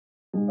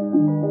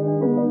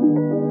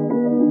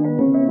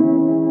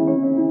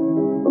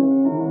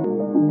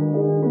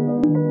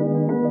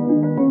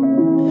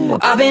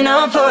I've been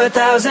on for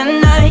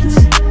 1,000 nights.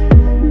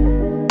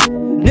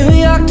 New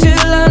York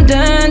to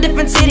London,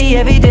 different city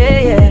every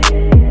day, yeah.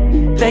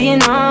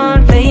 Playing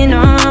on, putting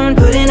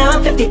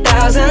out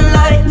 50,000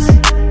 lights.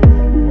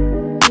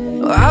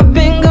 I've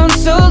been gone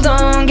so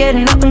long,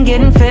 getting up and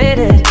getting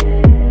faded.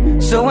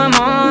 So I'm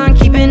on,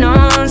 keeping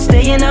on,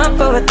 staying up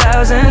for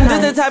 1,000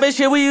 nights. This the type of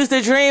shit we used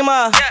to dream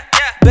of.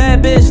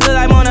 Bad bitch look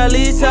like Mona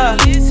Lisa.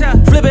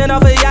 Flipping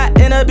off a yacht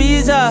in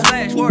Ibiza.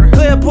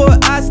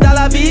 Clearport, hasta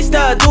la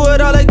vista. Do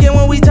it all again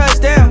when we touch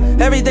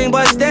down. Everything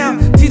busts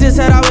down. Teacher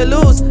said I would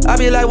lose. I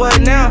be like, what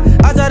now?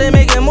 I started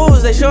making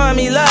moves, they showing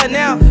me love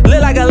now.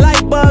 Lit like a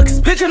light bug,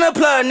 picture the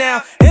plug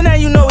now. And now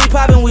you know we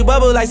poppin', we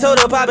bubble like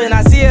soda poppin'.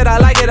 I see it, I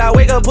like it, I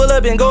wake up, pull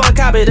up and go and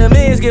cop it. The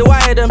millions get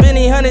wired, the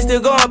many hundreds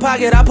still go in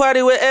pocket. I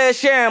party with Ed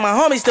Sheeran, my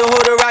homies still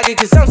hold a rocket.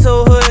 Cause I'm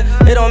so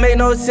hood, it don't make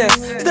no sense.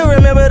 Still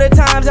remember the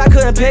times I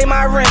couldn't pay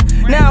my rent.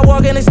 Now I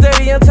walk in the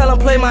studio and tell them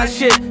play my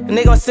shit, and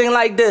they gon' sing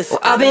like this. Well,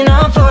 I've been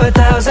on for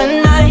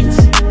 1,000 nights.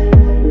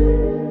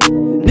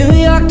 New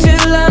York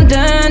to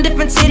London,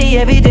 different city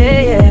every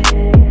day, yeah.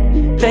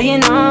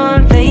 Playing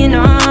on, putting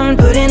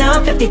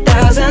out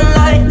 50,000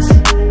 lights.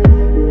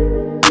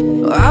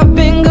 I've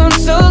been gone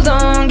so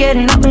long,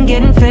 getting up and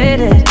getting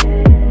faded.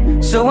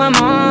 So I'm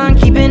on,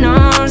 keeping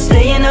on,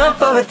 staying up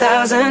for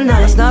 1,000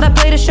 nights. Last night I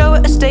played a show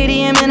at a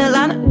stadium in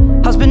Atlanta.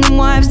 Husband and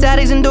wives,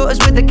 daddies and daughters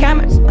with the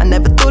cameras. I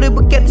never thought it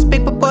would get this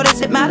big, but what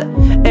does it matter?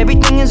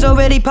 Everything is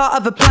already part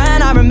of a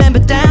plan. I remember,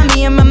 damn,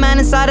 me and my man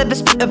inside of a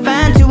splitter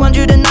van.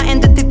 200 a night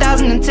into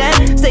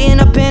 2010. Staying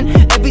up in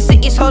every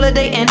city's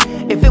holiday inn.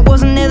 If it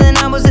wasn't there, then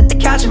I was at the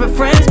couch with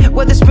friends,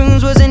 where the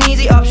spoons was an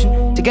easy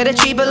option to get a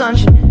cheaper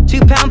luncheon.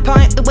 £2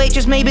 pint, the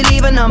waitress maybe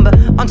leave a number.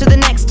 On to the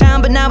next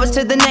town, but now it's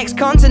to the next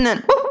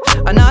continent.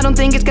 And I don't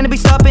think it's gonna be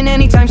stopping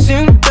anytime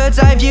soon. Bird's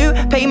eye view,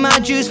 pay my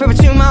dues for a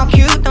 2-mile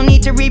queue. Don't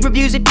need to read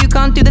reviews if you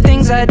can't do the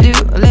things I do.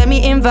 Let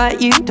me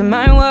invite you to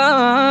my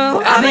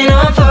world. I've been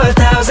on for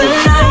 1,000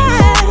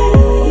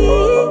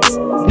 nights.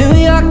 New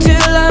York to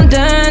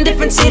London,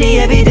 different city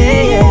every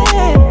day, yeah.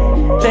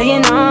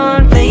 Playing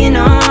on, putting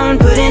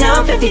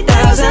out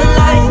 50,000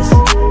 lights.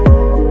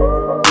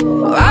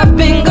 I've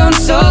been gone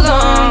so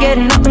long,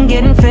 getting up and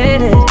getting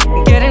faded.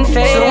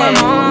 So I'm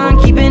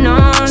on, keeping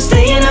on,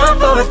 staying up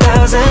for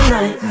 1,000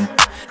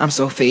 nights. I'm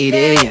so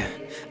faded, yeah.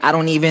 I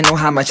don't even know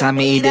how much I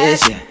made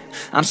this, yeah.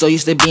 I'm so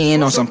used to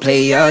being on some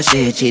player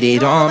shit.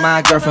 Cheated on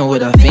my girlfriend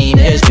with a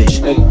famous bitch.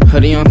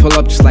 Hoodie on pull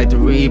up just like the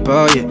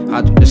Reaper, yeah.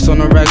 I do this on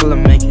the regular,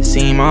 make it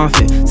seem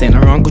unfit. Saint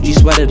Laurent Gucci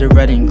sweater, the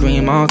red and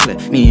green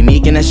Moncler. Me and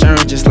Meek in that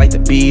shirt just like the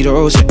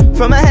Beatles, yeah.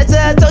 From her head to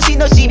her toe, she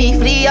know she be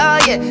free, oh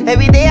yeah.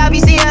 Every day I be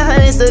seeing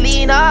her in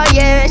Selena,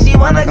 yeah. She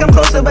wanna come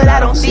closer, but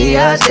I don't see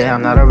her, yeah.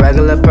 I'm not a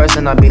regular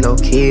person, I be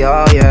low-key,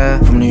 oh yeah.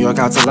 From New York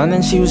out to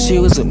London, she was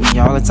with me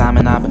all the time.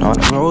 And I've been on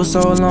the road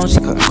so long, she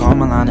couldn't call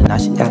my line. And now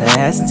she got her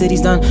ass and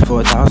titties done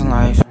for 1,000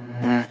 lives.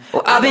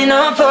 Well, I've been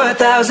on for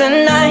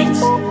 1,000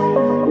 nights.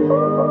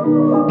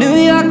 New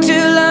York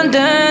to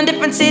London,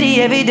 different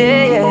city every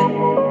day, yeah.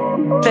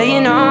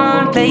 Playing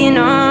on, putting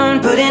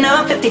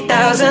out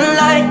 50,000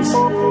 lights.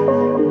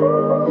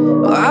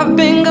 I've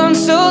been gone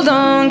so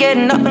long,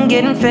 getting up and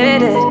getting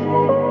faded.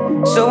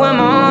 So I'm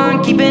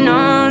on, keeping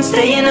on,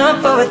 staying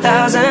up for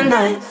 1,000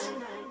 nights.